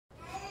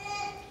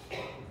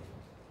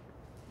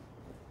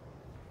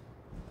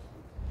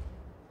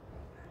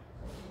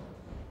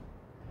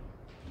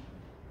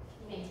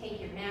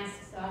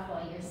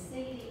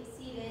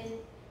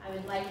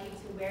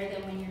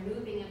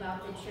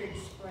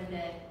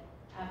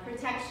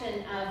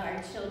protection of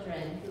our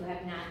children who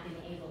have not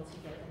been able to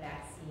get the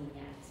vaccine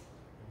yet.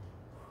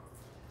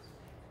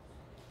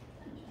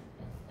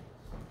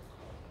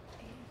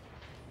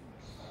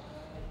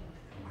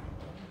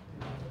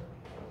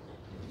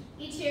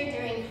 Each year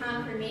during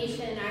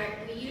confirmation,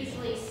 we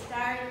usually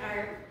start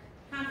our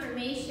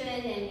confirmation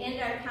and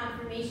end our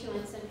confirmation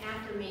with some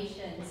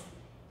affirmations.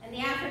 And the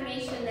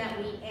affirmation that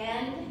we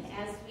end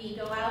as we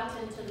go out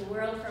into the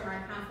world from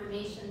our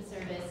confirmation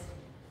service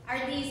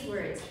are these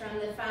words from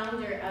the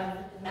founder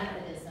of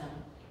Methodism.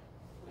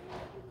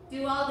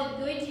 Do all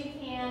the good you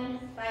can,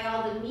 by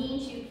all the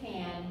means you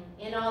can,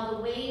 in all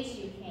the ways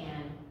you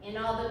can, in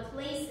all the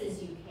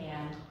places you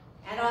can,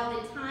 at all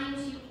the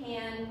times you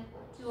can,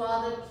 to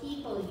all the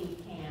people you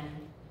can,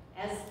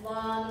 as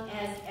long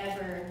as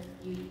ever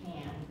you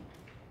can.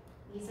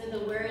 These are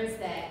the words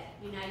that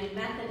United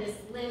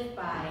Methodists live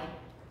by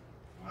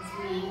as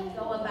we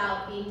go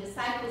about being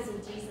disciples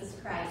of Jesus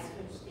Christ,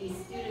 which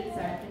these students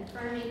are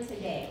confirming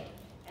today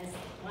as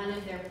one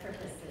of their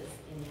purposes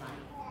in life.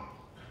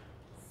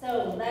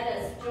 So let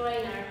us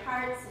join our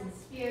hearts and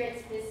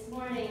spirits this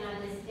morning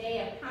on this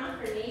day of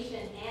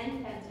confirmation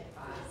and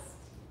Pentecost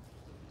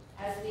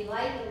as we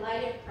light the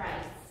light of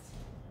Christ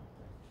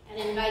and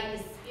invite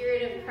the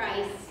Spirit of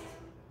Christ,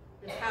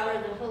 the power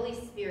of the Holy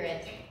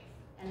Spirit,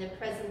 and the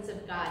presence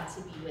of God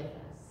to be with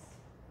us.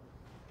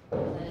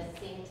 Let us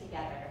sing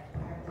together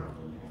our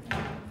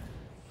hymn.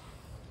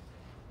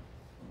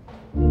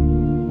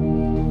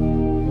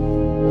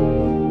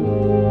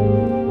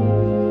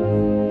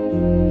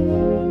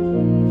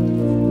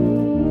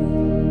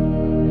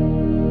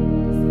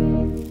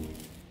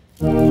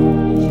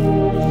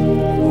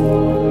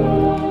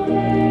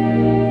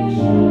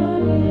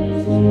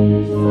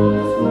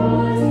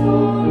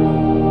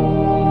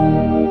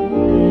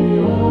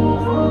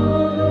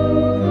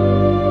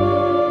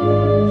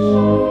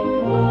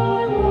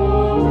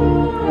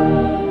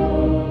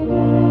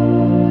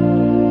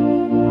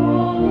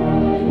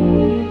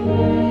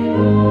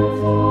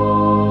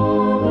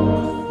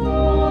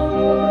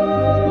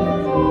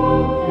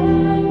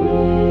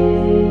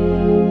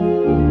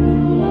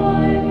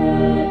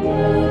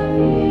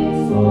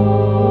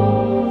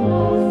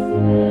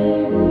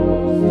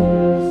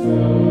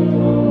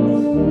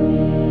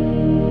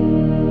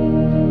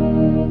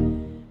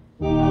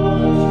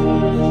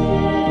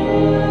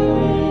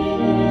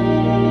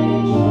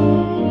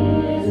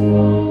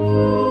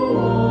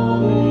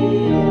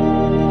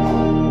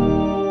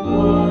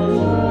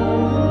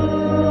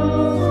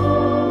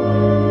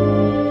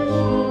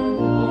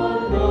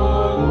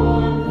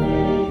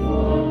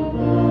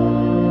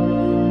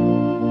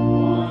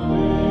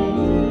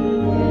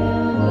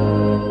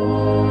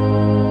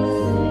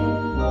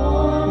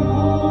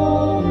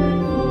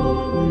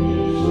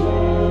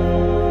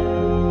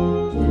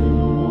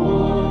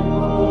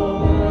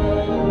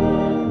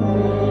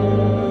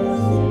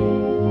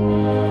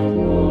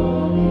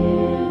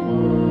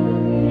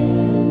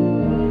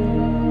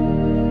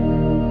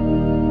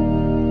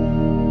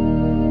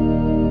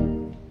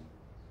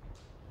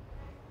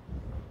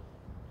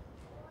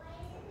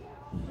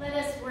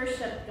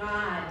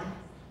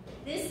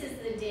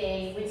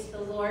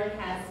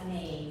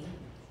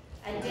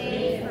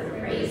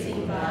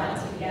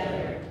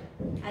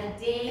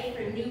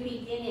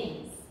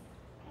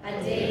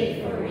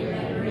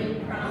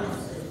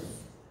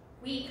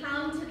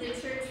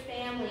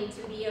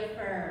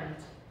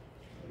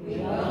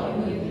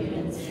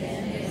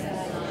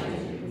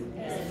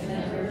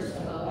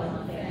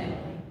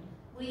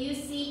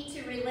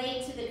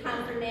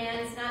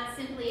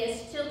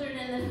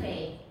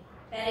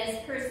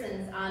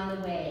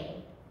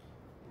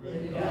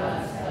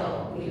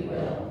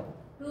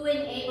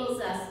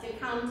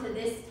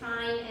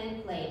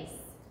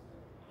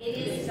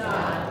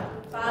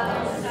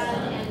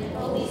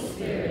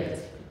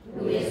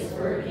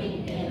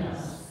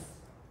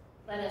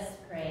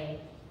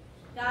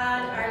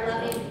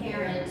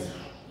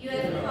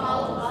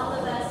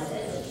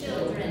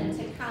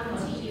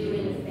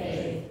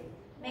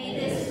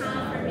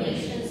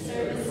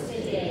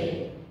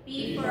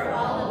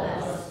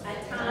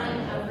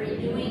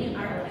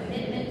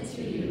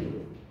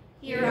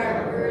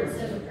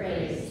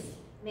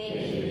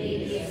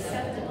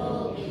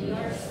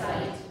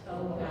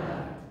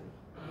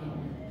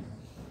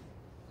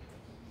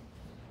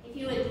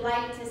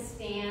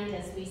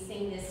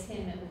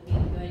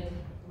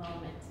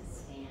 Love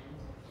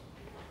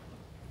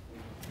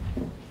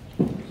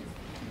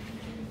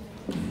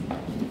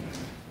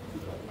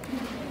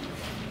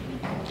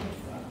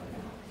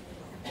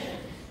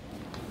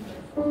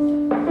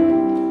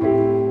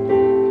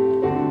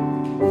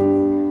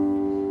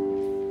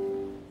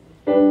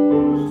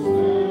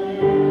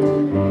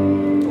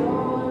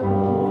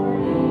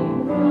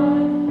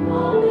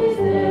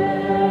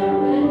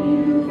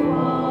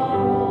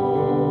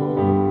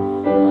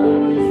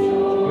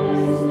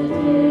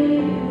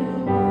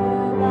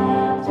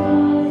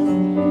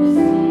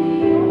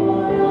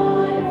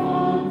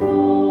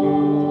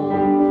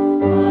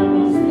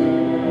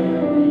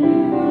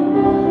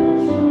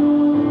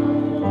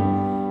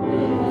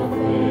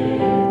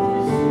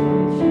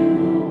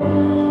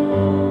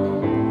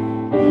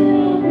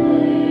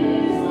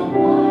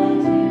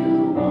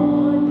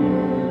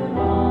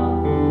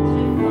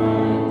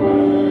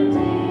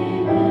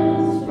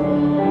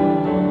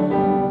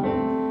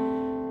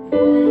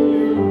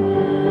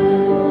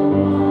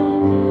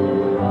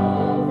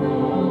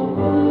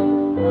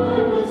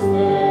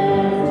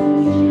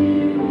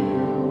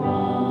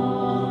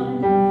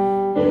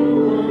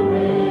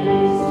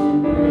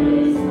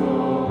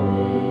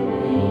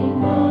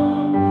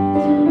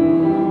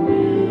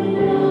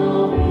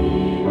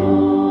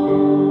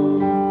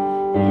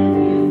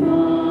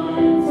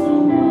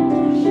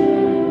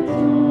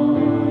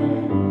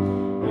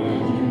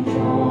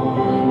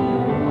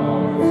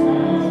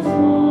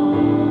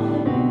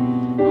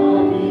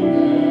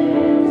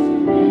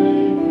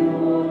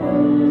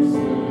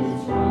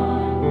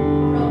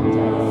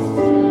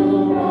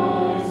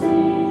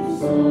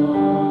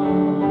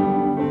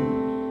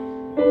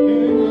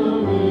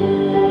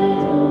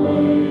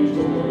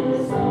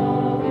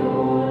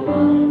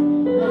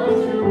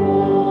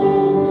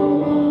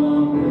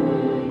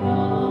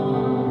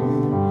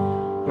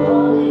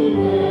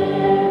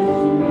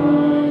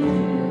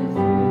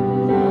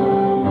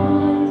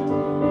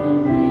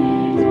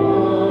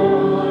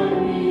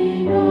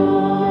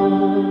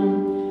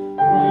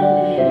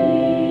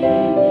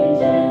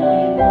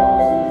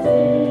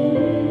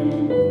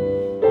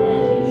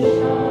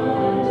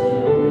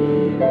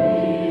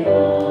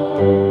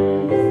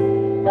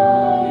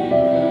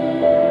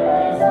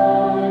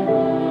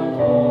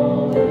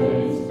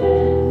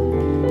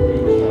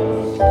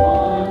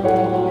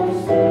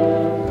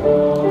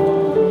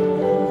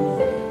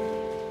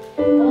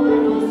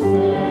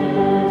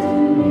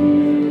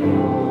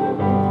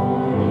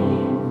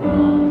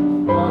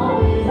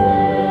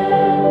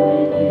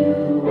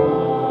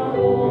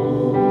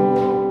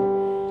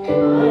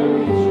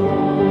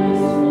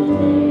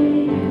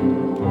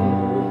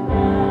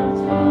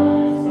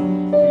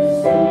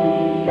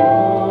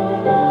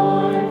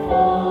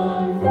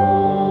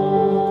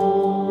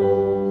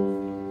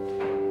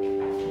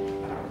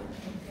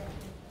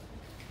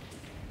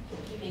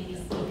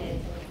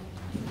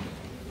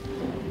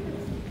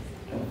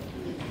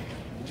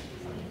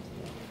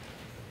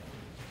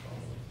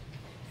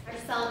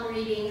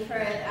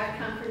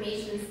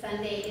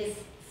Sunday is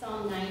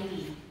Psalm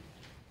 90.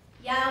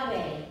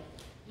 Yahweh,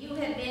 you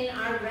have been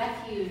our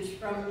refuge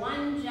from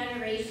one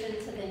generation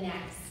to the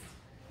next,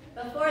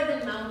 before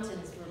the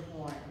mountains were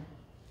born.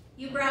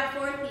 You brought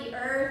forth the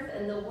earth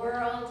and the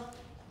world.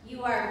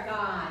 You are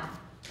God,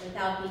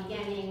 without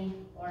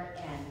beginning or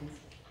end.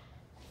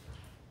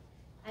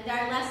 And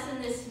our lesson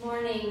this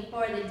morning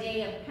for the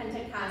day of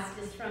Pentecost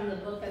is from the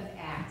book of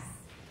Acts.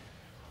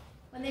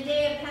 When the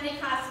day of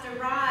Pentecost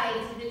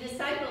arrived, the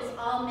disciples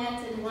all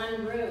met in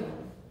one room.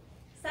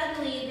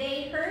 Suddenly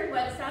they heard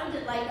what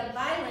sounded like a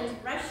violent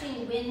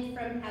rushing wind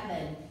from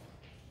heaven.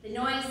 The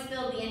noise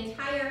filled the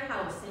entire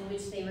house in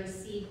which they were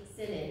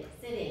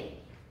sitting.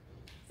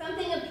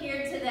 Something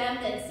appeared to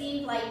them that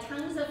seemed like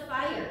tongues of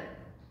fire.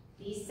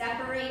 These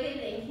separated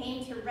and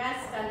came to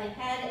rest on the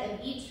head of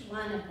each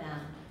one of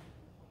them.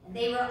 And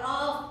they were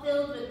all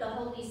filled with the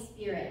Holy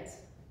Spirit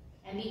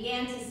and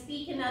began to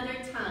speak in other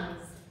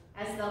tongues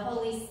as the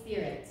Holy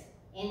Spirit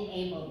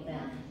enabled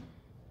them.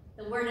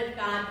 The word of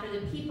God for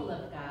the people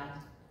of God.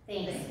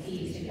 Thanks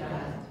be to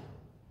God.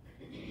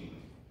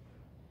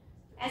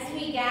 As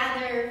we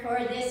gather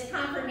for this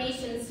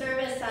confirmation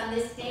service on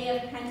this day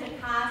of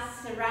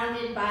Pentecost,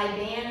 surrounded by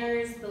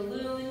banners,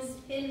 balloons,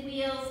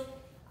 pinwheels,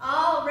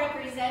 all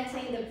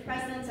representing the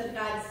presence of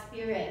God's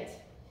Spirit,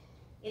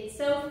 it's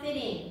so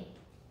fitting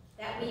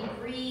that we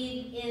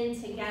breathe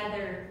in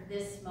together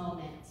this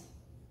moment,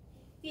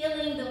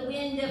 feeling the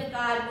wind of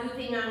God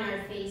moving on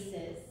our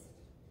faces,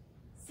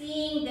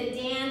 seeing the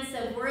dance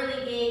of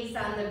whirligigs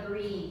on the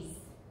breeze,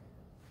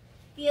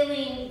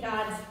 feeling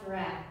God's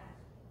breath.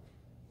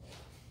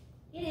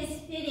 It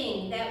is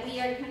fitting that we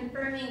are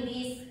confirming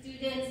these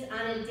students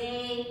on a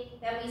day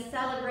that we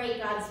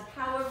celebrate God's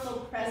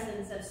powerful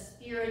presence of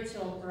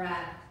spiritual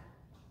breath.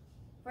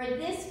 For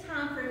this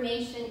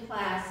confirmation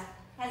class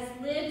has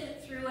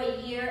lived through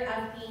a year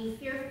of being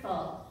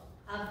fearful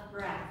of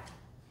breath,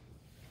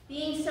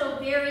 being so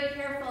very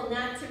careful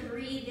not to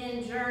breathe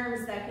in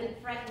germs that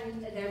could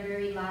threaten their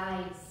very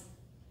lives,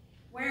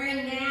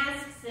 wearing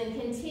masks and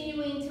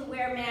continuing to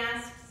wear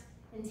masks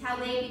until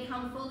they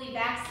become fully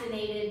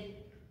vaccinated,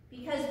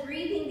 because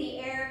breathing the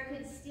air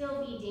could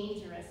still be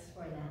dangerous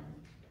for them.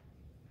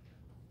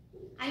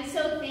 I'm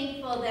so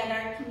thankful that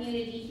our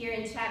community here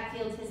in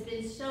Chatfield has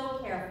been so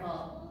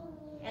careful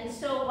and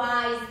so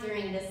wise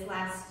during this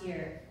last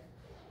year.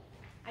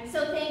 I'm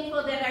so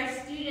thankful that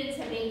our students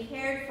have been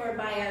cared for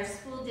by our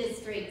school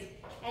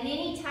district, and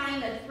any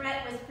time a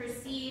threat was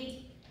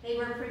perceived, they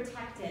were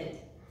protected.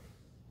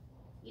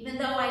 Even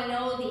though I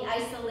know the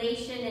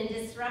isolation and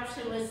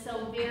disruption was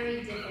so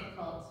very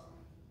difficult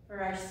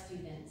for our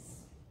students.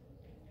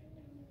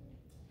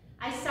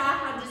 I saw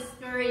how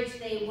discouraged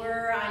they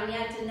were on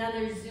yet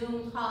another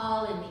Zoom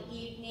call in the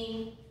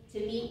evening to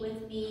meet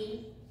with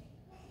me,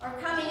 or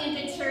coming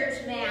into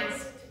church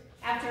masked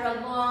after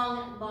a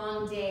long,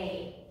 long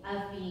day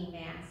of being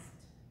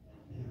masked.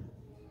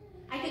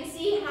 I could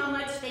see how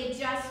much they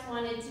just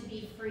wanted to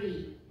be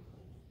free,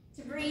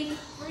 to breathe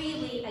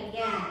freely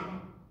again.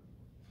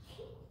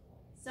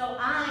 So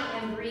I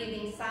am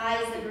breathing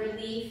sighs of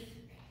relief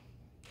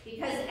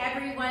because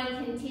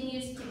everyone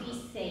continues to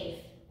be safe.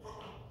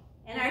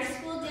 And our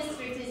school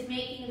district is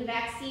making the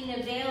vaccine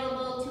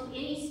available to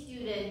any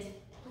student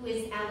who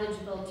is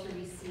eligible to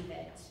receive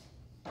it.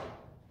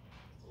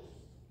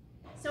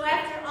 So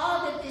after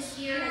all that this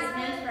year has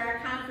meant for our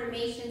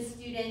confirmation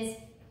students,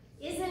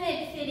 isn't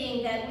it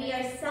fitting that we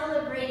are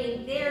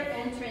celebrating their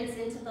entrance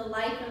into the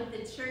life of the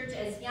church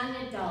as young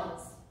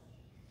adults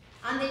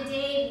on the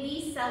day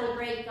we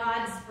celebrate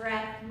God's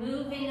breath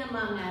moving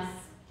among us,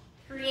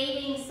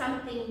 creating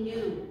something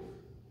new,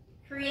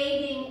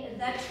 creating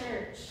the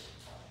church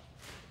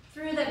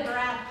through the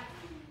breath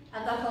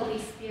of the Holy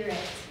Spirit.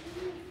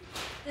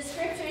 The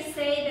scriptures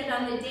say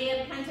that on the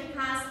day of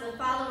Pentecost, the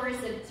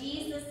followers of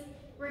Jesus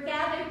were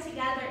gathered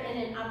together in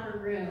an upper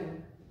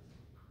room,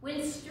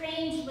 when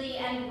strangely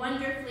and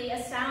wonderfully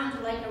a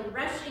sound like a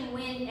rushing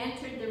wind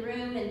entered the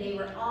room, and they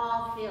were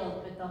all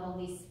filled with the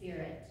Holy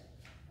Spirit.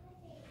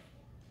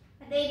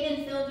 Had they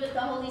been filled with the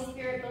Holy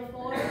Spirit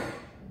before?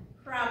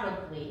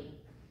 Probably.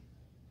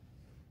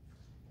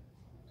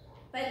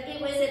 But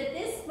it was at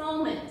this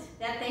moment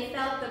that they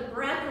felt the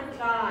breath of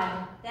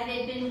God that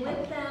had been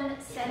with them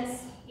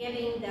since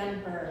giving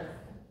them birth.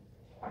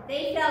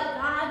 They felt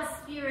God's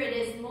Spirit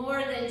is more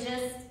than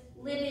just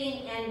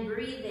living and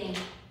breathing.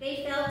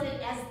 They felt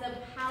it as the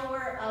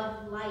power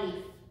of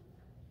life,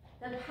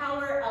 the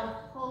power of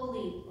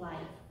holy life.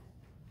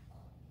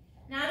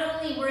 Not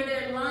only were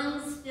their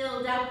lungs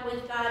filled up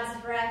with God's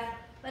breath,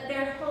 but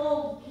their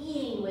whole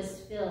being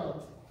was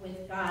filled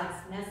with God's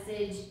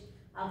message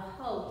of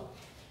hope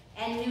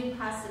and new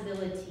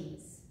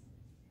possibilities.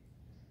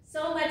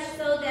 So much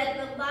so that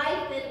the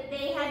life that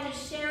they had to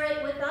share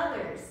it with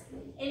others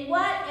in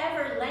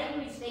whatever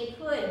language they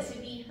could to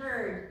be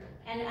heard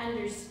and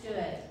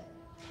understood.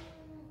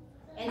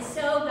 And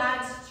so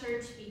God's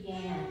church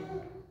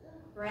began,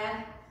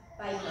 breath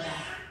by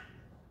breath.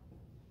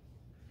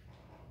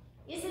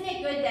 Isn't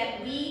it good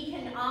that we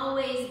can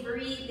always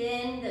breathe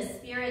in the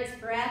Spirit's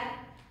breath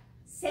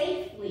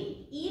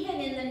safely, even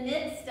in the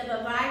midst of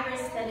a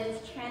virus that is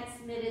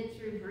transmitted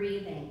through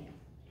breathing.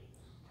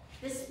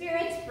 The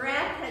Spirit's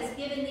breath has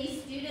given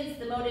these students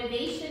the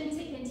motivation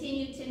to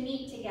continue to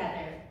meet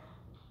together.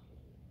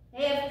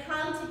 They have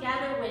come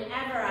together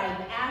whenever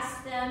I've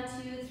asked them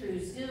to,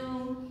 through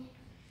Zoom,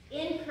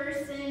 in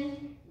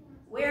person,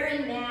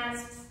 wearing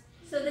masks,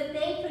 so that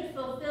they could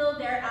fulfill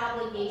their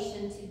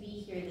obligation to be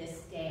here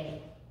this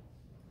day.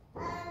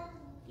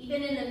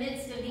 Even in the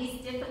midst of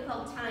these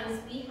difficult times,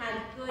 we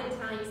had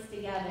good times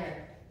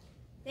together.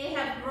 They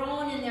have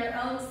grown in their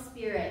own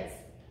spirits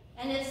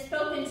and have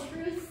spoken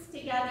truths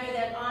together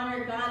that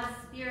honor God's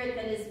Spirit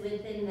that is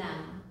within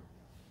them.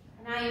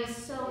 And I am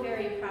so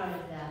very proud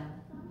of them.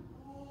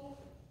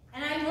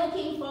 And I'm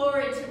looking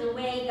forward to the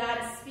way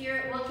God's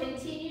Spirit will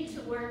continue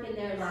to work in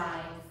their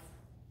lives.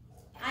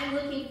 I'm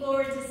looking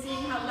forward to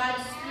seeing how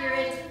God's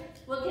Spirit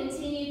will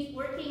continue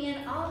working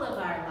in all of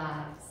our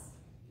lives.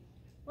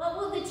 What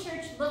will the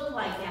church look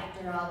like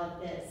after all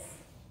of this?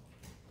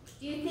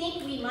 Do you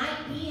think we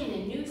might be in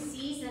a new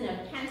season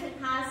of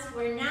Pentecost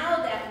where now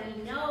that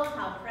we know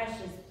how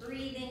precious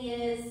breathing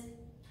is,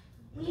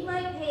 we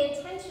might pay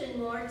attention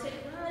more to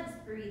God's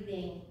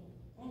breathing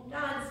and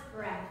God's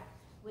breath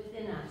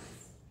within us?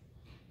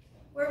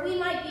 Where we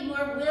might be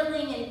more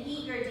willing and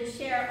eager to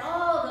share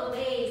all the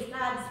ways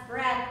God's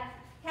breath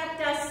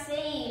kept us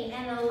sane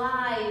and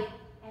alive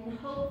and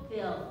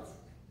hope-filled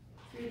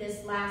through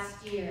this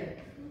last year.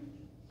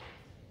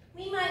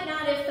 We might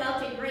not have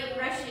felt a great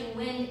rushing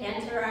wind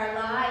enter our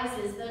lives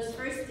as those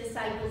first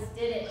disciples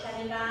did at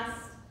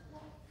Pentecost,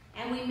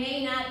 and we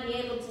may not be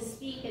able to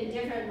speak in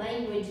different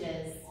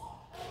languages.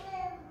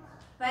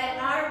 But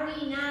are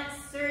we not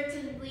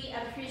certainly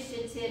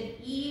appreciative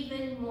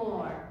even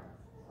more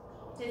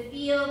to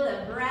feel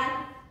the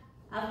breath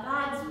of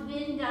God's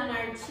wind on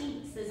our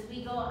cheeks as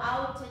we go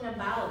out and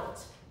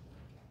about?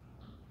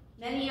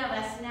 Many of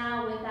us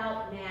now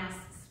without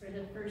masks for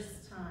the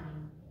first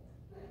time.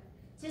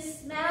 To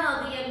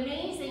smell the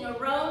amazing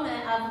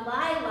aroma of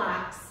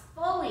lilacs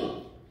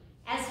fully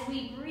as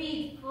we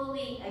breathe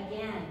fully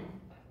again.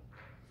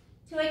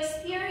 To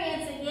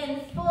experience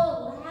again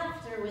full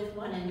laughter with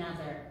one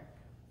another,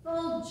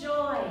 full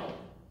joy,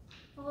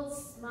 full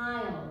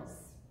smiles.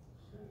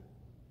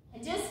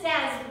 And just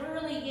as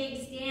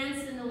whirligigs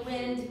dance in the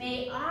wind,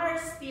 may our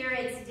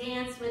spirits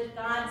dance with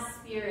God's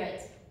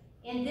Spirit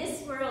in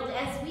this world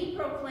as we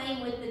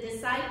proclaim with the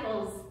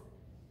disciples,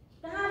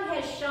 God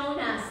has shown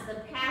us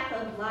the path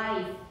of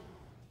life,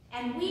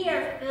 and we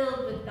are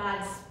filled with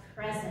God's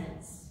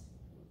presence.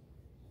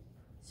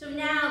 So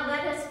now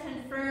let us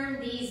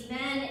confirm these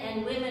men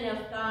and women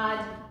of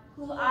God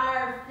who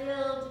are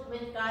filled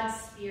with God's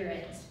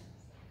Spirit,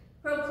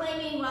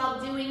 proclaiming while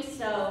doing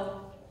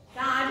so,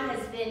 God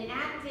has been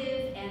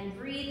active and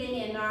breathing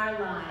in our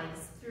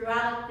lives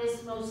throughout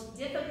this most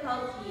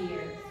difficult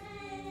year,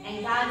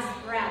 and God's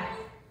breath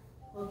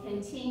will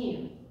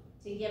continue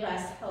to give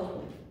us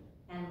hope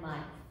and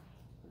life.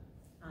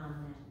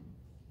 Amen.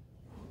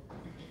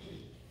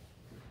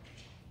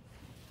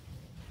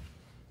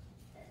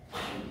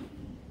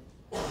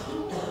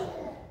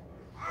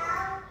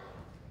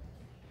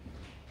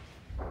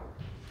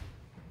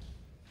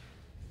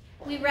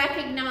 We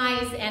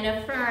recognize and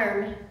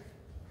affirm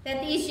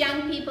that these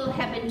young people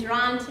have been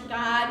drawn to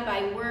God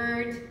by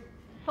word,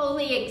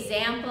 holy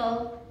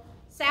example,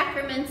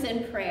 sacraments,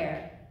 and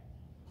prayer.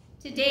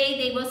 Today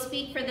they will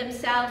speak for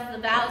themselves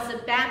the vows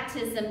of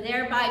baptism,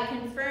 thereby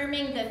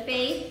confirming the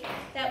faith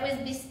that was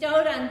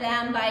bestowed on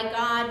them by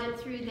God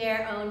through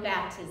their own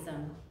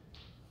baptism.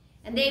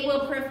 And they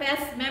will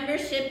profess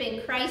membership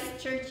in Christ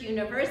Church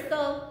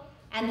Universal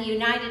and the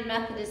United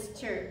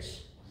Methodist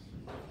Church.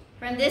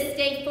 From this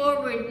day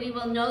forward, we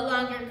will no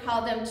longer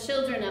call them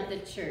children of the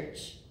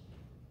church,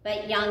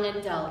 but young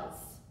adults.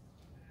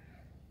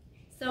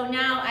 So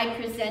now I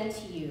present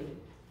to you,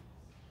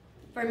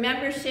 for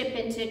membership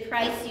into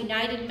Christ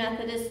United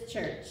Methodist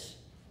Church,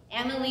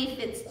 Emily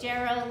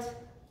Fitzgerald,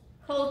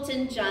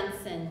 Colton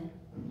Johnson,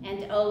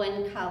 and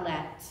Owen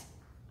Collette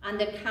on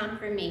the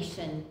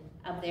confirmation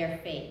of their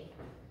faith.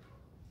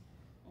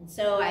 And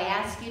so I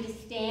ask you to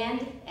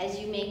stand as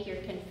you make your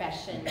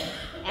confession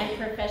and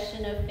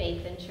profession of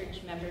faith and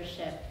church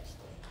membership.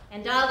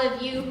 And all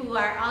of you who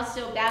are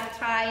also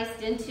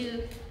baptized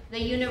into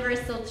the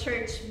Universal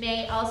Church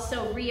may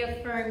also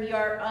reaffirm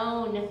your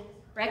own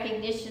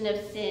recognition of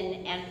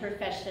sin and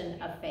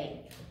profession of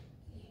faith.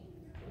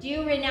 Do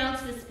you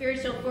renounce the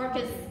spiritual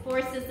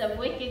forces of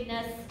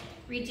wickedness,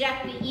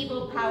 reject the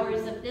evil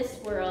powers of this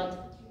world,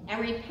 and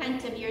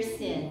repent of your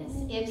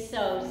sins? If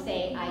so,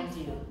 say, I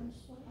do.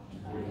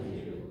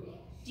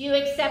 Do you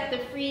accept the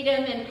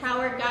freedom and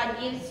power God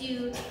gives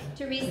you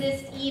to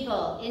resist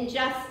evil,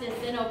 injustice,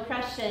 and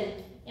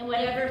oppression in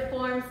whatever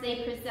forms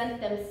they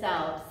present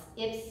themselves?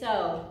 If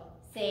so,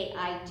 say,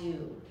 I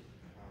do.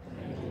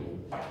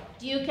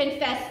 Do you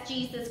confess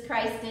Jesus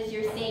Christ as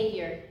your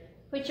Savior,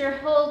 put your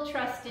whole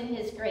trust in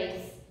his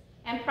grace,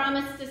 and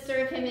promise to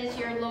serve him as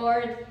your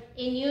Lord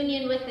in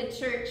union with the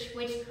church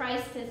which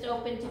Christ has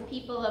opened to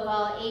people of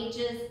all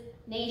ages,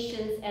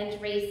 nations,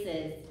 and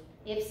races,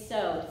 If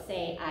so,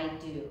 say, I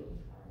do.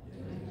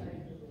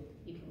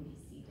 You can be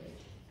seated.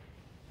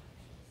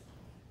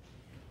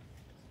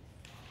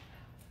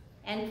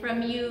 And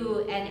from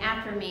you, an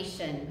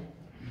affirmation.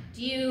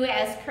 Do you,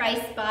 as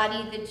Christ's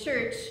body, the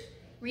church,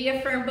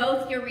 reaffirm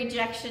both your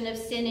rejection of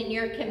sin and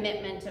your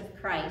commitment of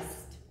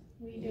Christ?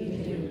 We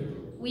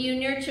do. Will you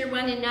nurture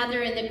one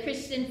another in the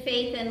Christian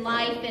faith and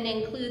life and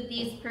include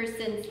these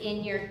persons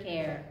in your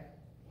care?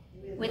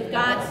 With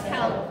God's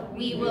help,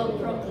 we will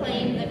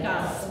proclaim the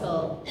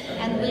gospel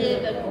and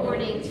live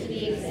according to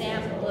the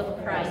example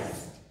of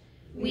Christ.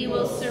 We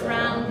will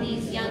surround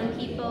these young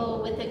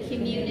people with a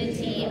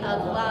community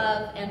of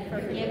love and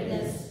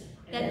forgiveness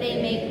that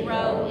they may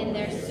grow in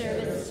their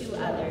service to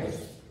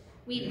others.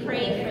 We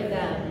pray for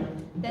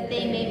them that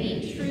they may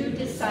be true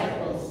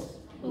disciples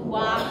who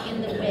walk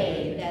in the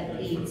way that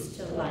leads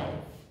to life.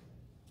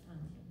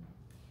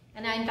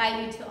 And I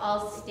invite you to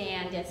all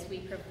stand as we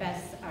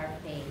profess our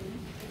faith.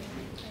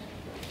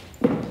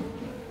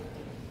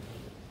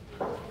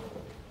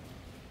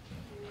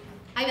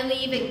 I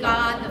believe in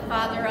God, the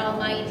Father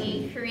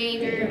Almighty,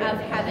 creator of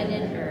heaven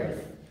and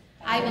earth.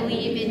 I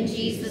believe in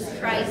Jesus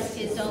Christ,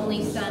 his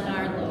only Son,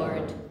 our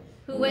Lord,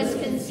 who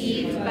was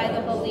conceived by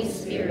the Holy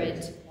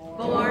Spirit,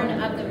 born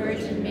of the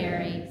Virgin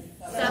Mary,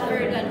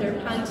 suffered under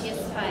Pontius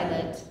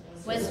Pilate,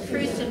 was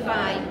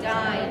crucified,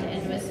 died,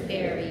 and was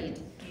buried.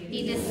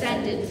 He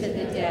descended to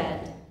the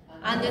dead.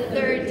 On the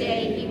third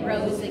day he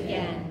rose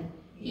again.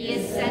 He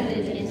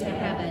ascended into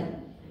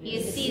heaven. He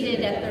is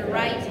seated at the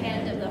right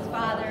hand of the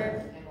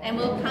Father and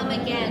will come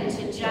again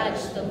to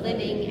judge the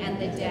living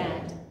and the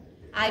dead.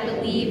 I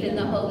believe in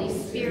the Holy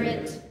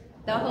Spirit,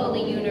 the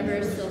holy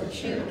universal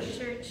church,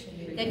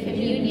 the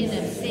communion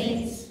of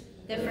saints,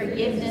 the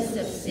forgiveness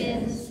of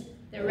sins,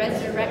 the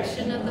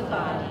resurrection of the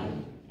body,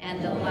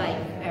 and the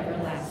life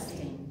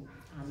everlasting.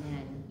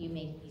 Amen. You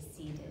may be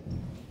seated.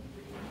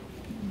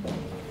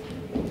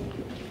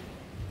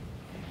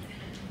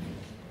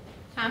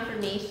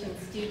 Confirmation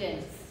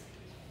students,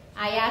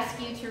 I ask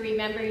you to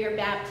remember your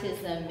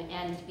baptism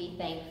and be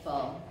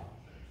thankful.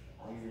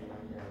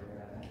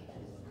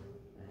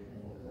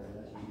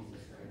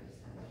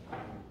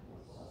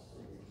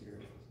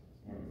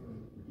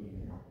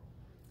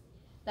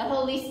 The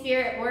Holy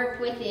Spirit work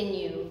within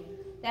you,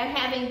 that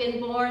having been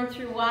born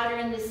through water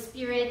and the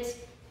Spirit,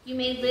 you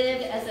may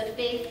live as a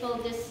faithful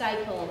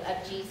disciple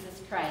of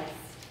Jesus Christ.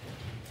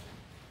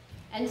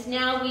 And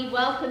now we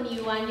welcome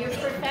you on your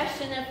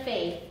profession of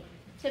faith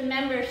to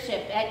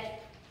membership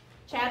at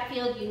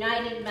Chatfield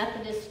United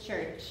Methodist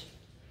Church.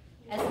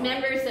 As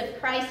members of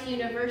Christ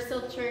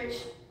Universal Church,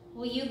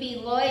 will you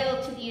be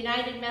loyal to the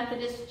United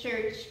Methodist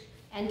Church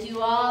and do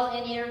all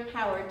in your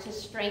power to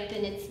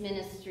strengthen its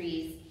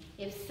ministries?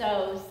 If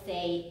so,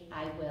 say,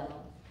 I will.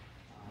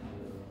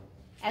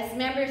 As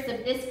members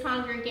of this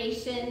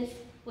congregation,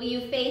 will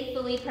you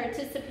faithfully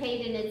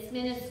participate in its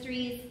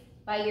ministries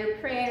by your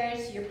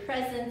prayers, your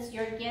presence,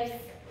 your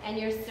gifts, and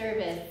your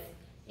service?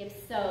 If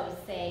so,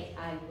 say,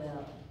 I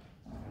will.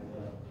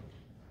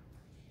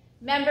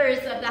 Members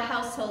of the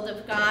household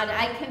of God,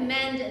 I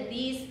commend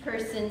these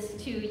persons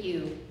to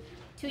you,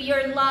 to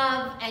your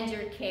love and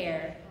your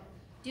care.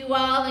 Do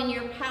all in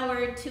your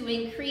power to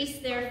increase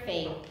their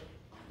faith,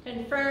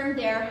 confirm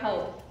their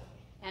hope,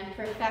 and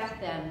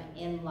perfect them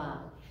in love.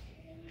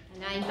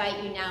 And I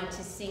invite you now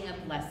to sing a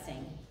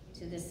blessing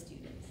to the students.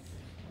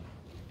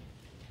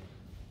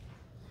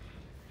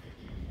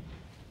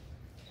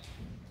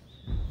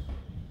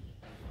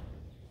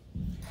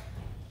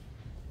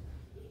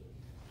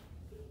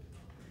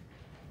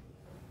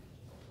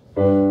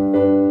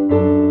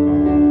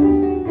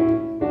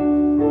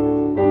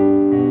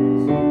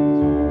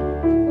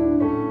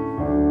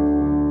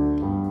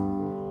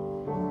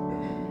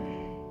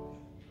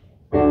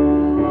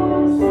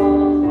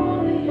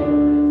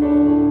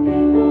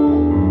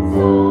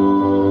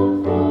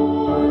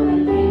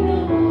 Kingdom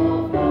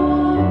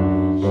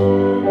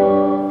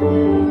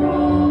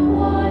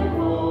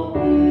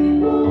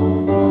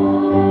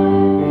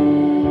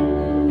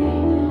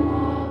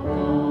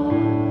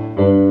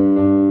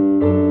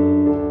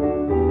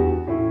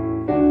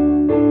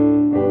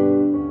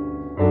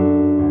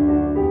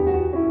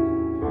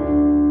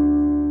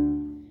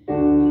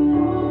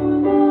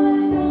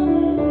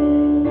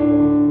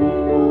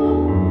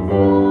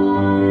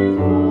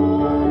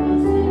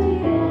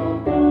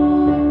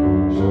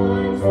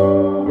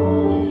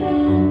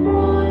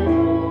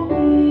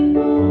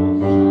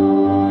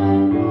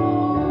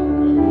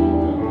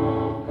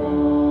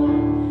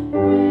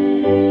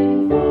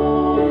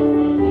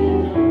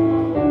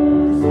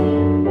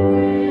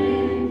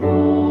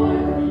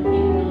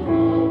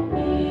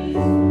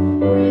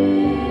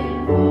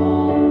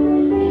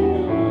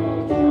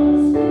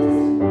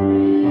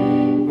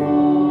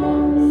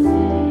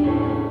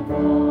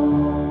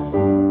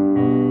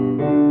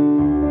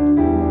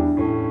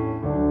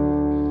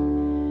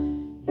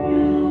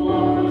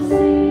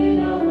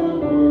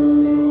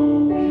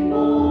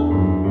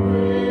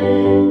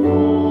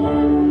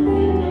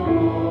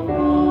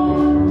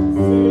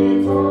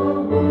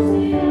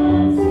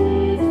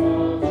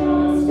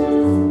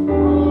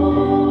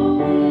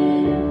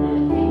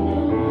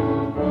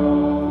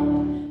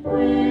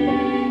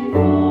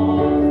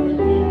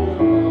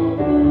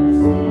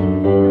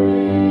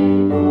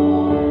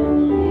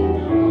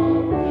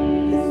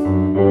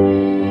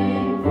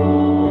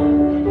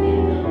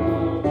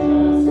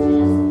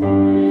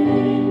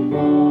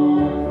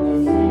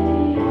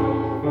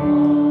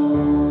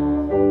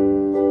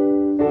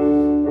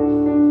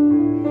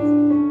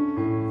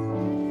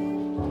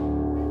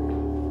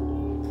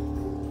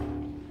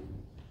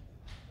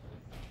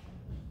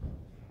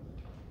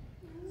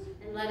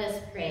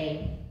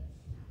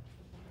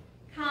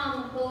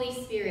Holy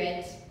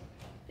Spirit,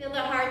 fill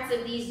the hearts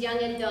of these young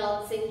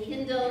adults and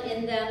kindle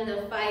in them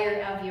the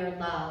fire of your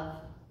love.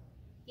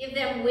 Give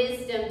them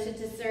wisdom to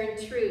discern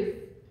truth,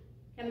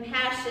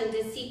 compassion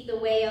to seek the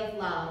way of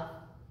love,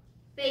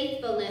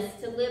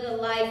 faithfulness to live a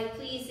life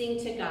pleasing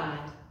to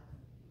God,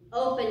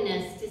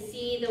 openness to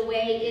see the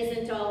way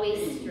isn't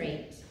always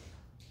straight.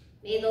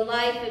 May the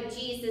life of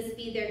Jesus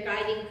be their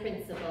guiding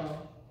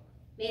principle.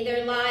 May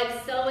their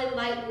lives so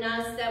enlighten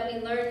us that we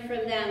learn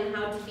from them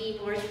how to be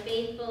more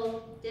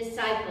faithful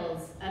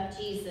disciples of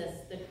Jesus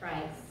the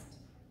Christ.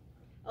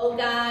 O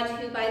God,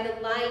 who by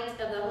the light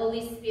of the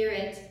Holy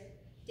Spirit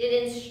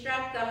did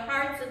instruct the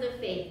hearts of the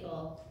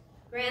faithful,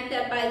 grant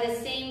that by the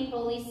same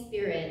Holy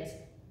Spirit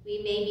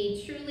we may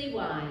be truly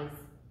wise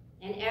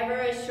and ever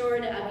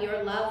assured of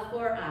your love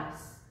for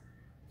us,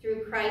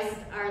 through Christ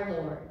our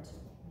Lord.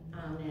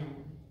 Amen.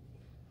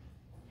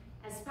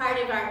 As part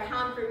of our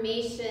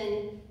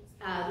confirmation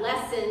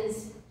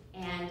lessons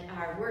and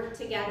our work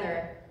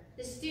together,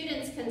 the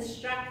students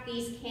construct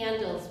these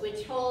candles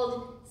which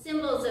hold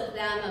symbols of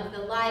them, of the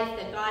life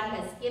that God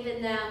has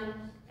given them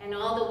and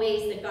all the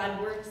ways that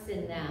God works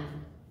in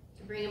them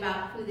to bring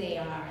about who they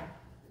are.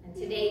 And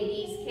today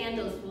these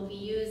candles will be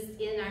used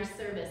in our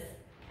service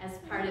as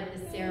part of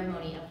the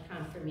ceremony of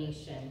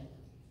confirmation.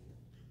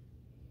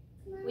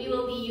 We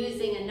will be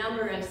using a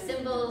number of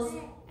symbols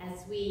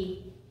as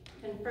we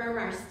confirm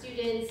our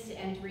students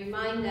and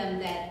remind them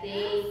that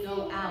they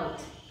go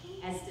out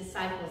as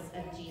disciples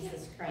of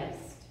Jesus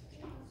Christ.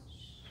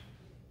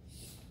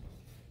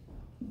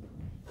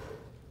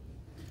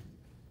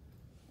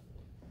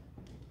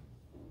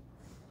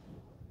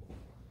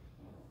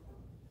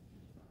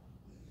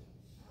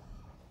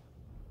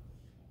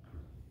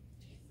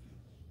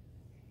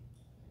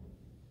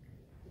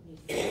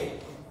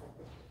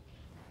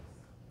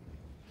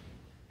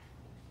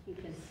 You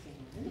can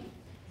stand.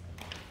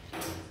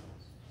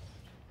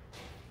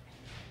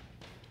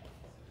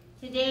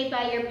 Today,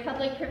 by your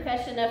public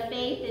profession of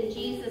faith in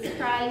Jesus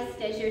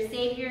Christ as your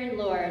Savior and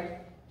Lord,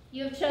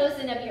 you have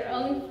chosen of your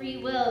own free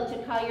will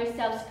to call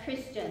yourselves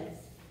Christians,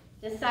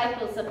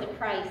 disciples of the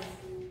Christ.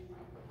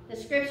 The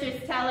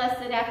scriptures tell us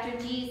that after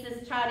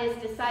Jesus taught his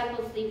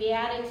disciples the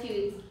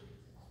Beatitudes,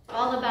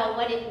 all about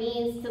what it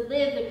means to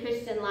live the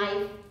Christian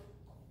life,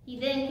 he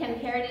then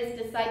compared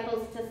his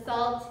disciples to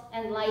salt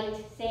and light,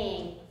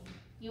 saying,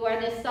 "You are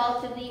the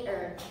salt of the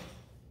earth.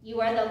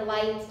 You are the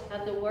light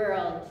of the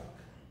world."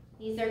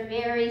 These are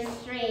very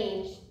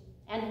strange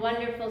and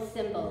wonderful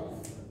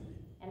symbols,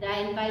 and I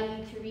invite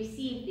you to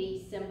receive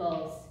these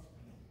symbols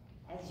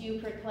as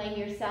you proclaim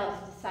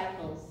yourselves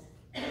disciples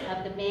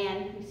of the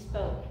man who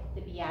spoke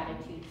the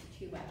Beatitudes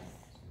to us.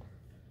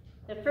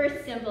 The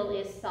first symbol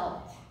is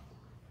salt.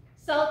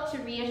 Salt to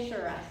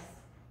reassure us.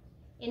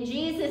 In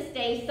Jesus'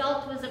 day,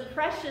 salt was a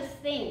precious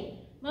thing.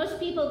 Most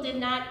people did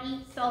not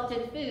eat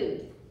salted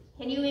food.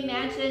 Can you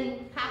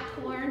imagine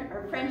popcorn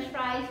or French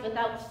fries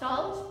without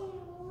salt?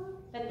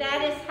 But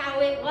that is how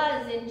it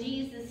was in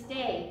Jesus'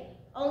 day.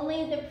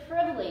 Only the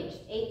privileged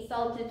ate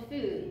salted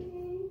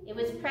food. It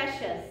was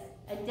precious,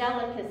 a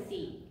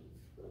delicacy.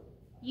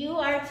 You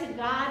are to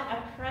God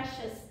a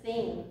precious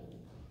thing.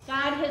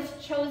 God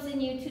has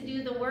chosen you to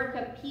do the work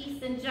of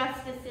peace and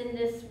justice in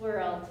this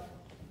world.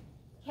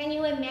 Can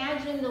you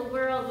imagine the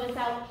world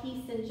without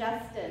peace and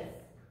justice?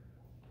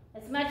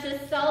 As much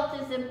as salt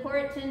is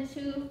important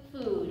to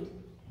food,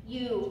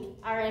 you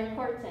are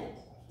important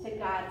to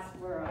God's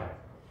world.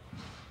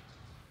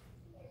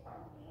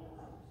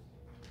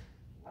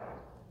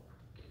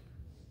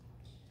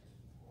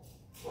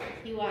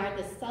 You are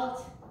the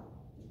salt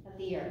of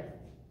the earth.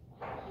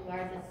 You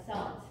are the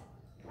salt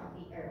of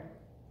the earth.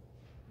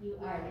 You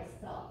are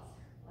the salt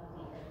of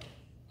the earth.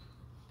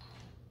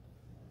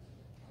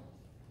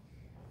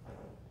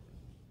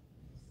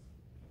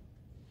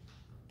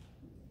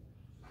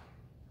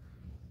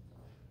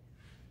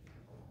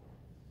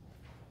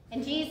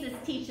 And Jesus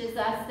teaches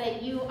us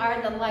that you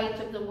are the light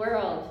of the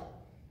world.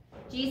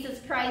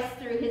 Jesus Christ,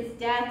 through his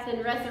death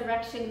and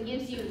resurrection,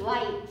 gives you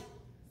light,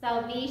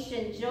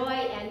 salvation, joy,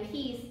 and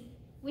peace,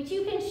 which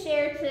you can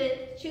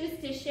choose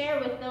to share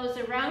with those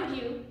around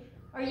you,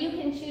 or you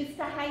can choose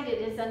to hide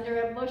it as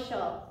under a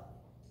bushel.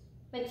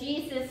 But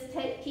Jesus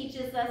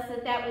teaches us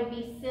that that would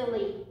be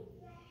silly,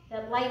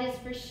 that light is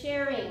for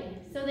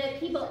sharing, so that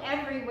people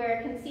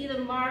everywhere can see the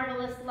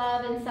marvelous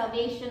love and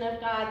salvation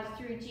of God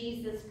through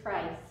Jesus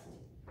Christ.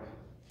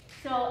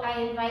 So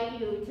I invite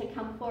you to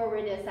come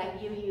forward as I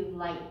give you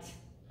light.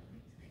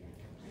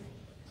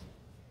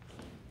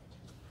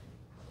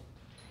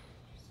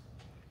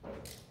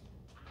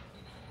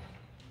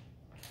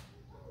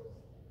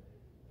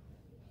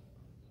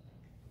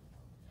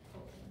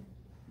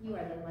 You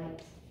are the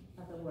light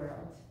of the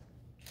world.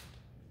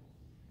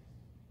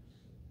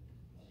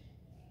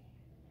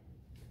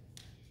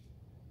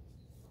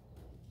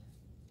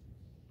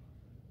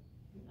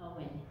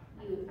 Owen,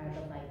 you are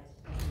the light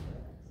of the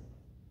world.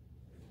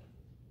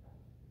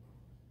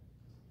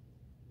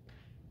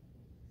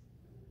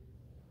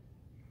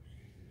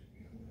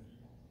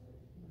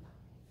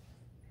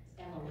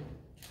 Emily,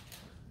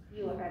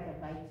 you are the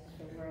light of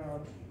the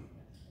world.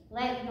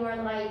 Let your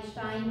light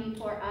shine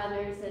before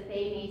others that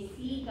they may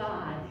see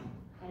God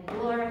and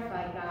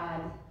glorify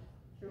God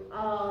through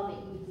all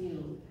that you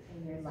do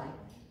in your life.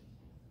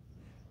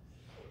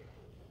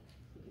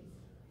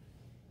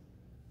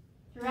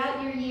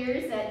 Throughout your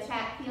years at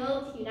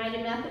Chatfield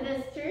United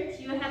Methodist Church,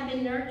 you have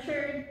been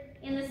nurtured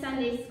in the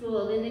Sunday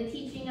school, in the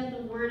teaching of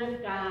the Word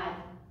of God.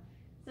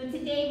 So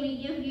today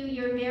we give you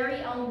your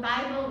very own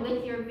Bible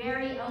with your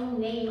very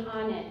own name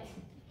on it.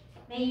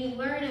 May you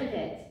learn of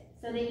it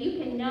so that you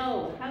can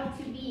know how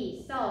to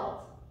be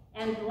salt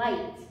and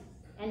light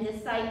and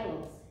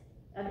disciples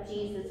of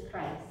Jesus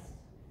Christ.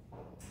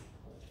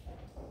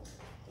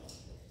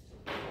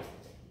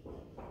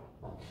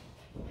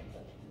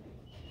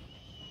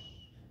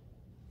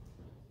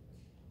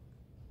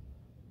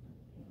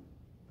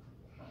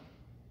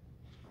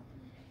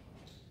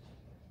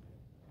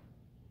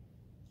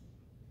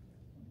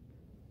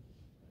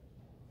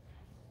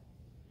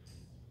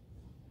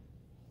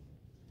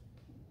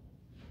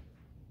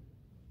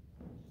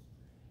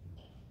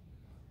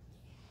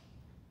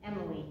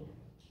 Emily.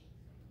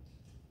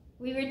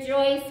 We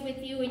rejoice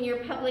with you in your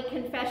public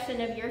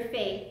confession of your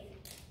faith,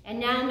 and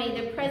now may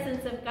the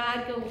presence of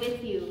God go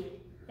with you,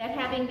 that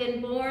having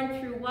been born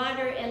through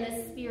water and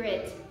the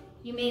Spirit,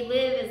 you may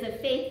live as a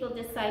faithful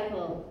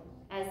disciple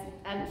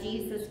of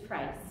Jesus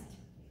Christ.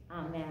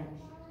 Amen.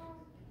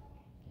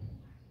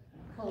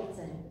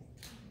 Colton.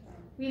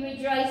 We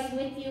rejoice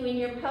with you in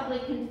your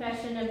public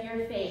confession of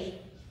your faith.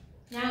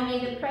 Now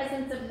may the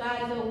presence of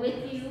God go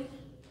with you,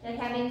 that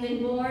having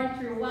been born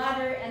through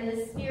water and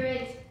the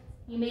Spirit,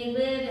 you may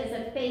live as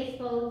a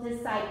faithful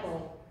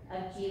disciple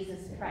of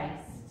Jesus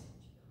Christ.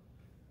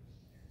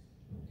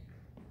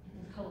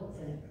 And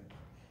Colton.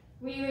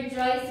 We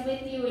rejoice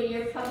with you in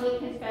your public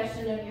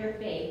confession of your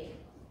faith.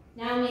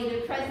 Now may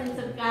the presence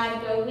of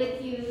God go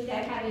with you,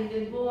 that having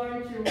been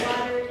born through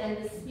water and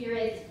the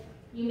Spirit,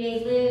 you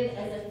may live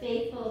as a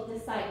faithful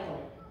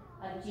disciple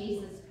of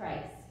Jesus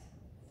Christ.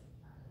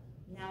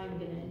 Now I'm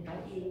going to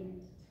invite you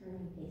to turn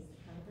and face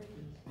the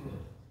congregation.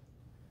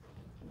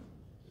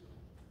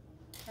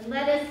 And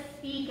let us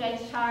speak a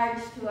charge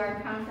to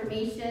our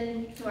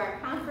confirmation, to our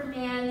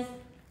confirmands,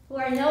 who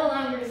are no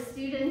longer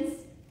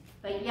students,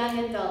 but young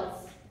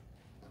adults.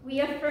 We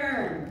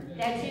affirm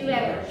that you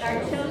are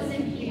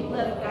chosen people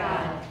of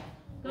God.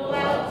 Go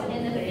out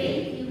in the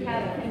faith you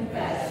have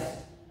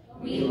confessed.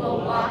 We will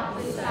walk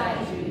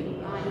beside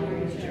you on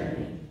your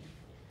journey.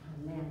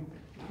 Amen.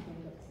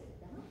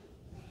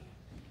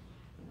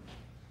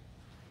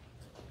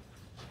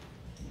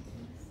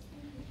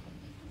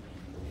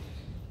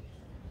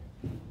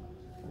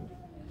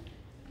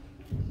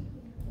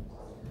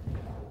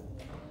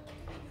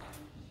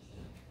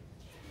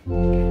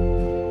 Oh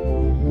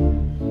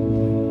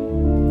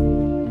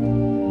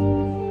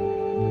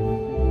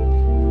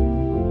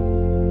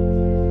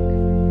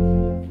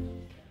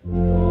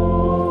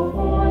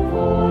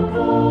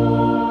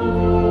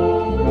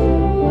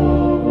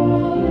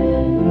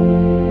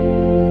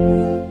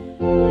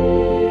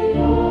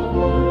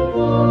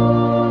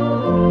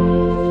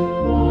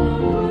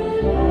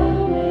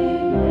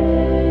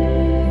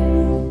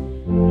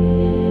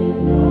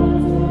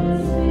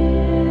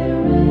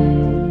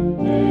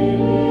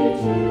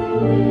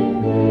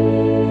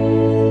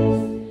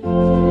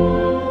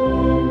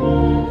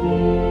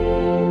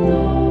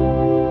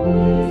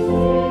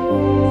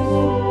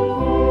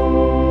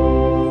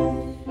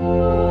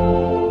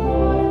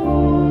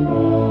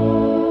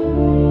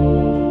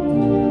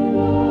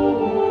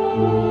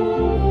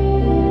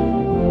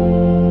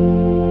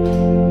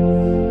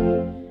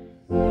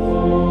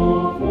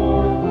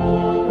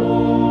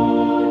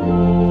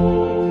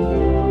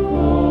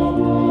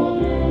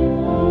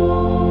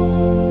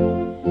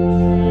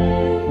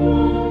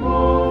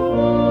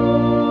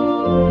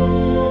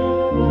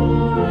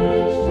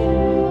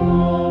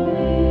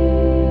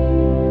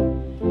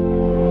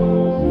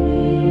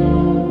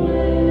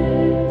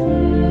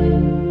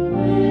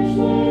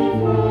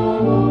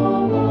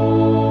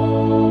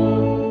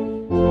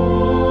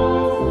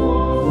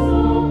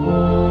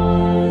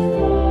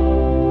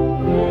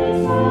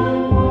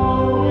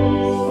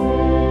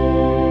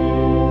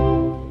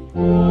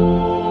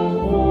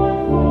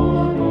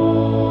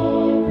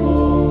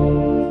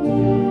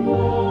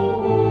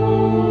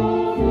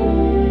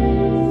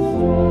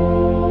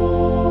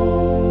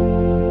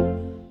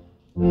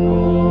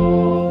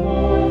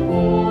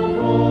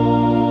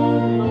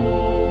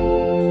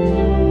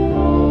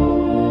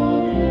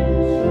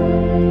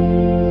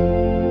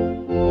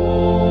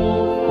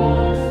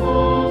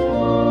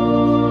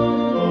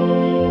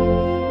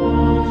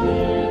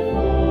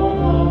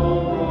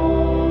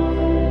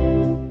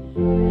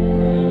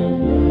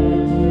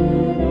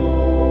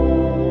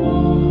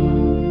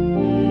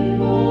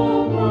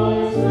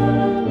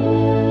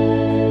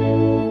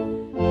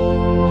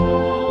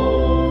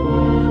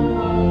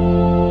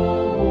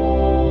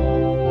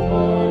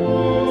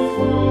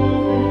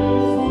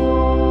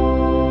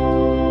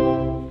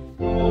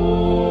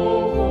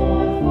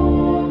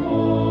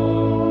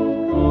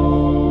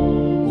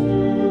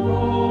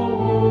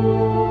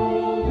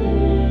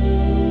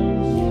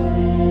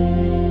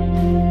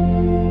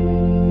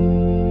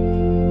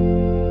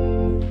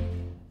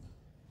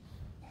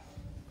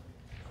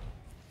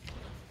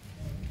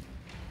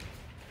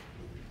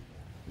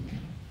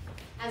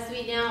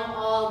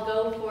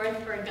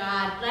for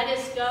God. Let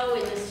us go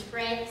in the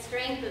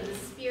strength of the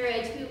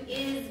Spirit who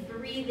is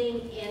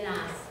breathing in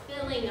us,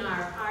 filling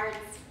our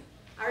hearts,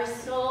 our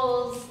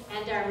souls,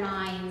 and our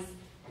minds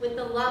with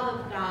the love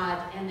of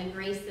God and the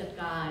grace of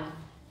God,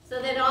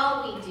 so that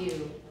all we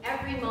do,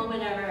 every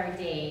moment of our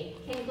day,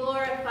 can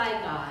glorify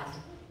God,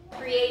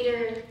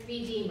 Creator,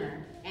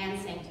 Redeemer, and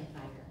Sanctifier.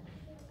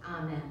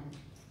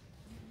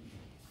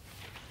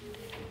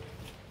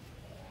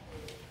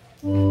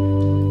 Amen.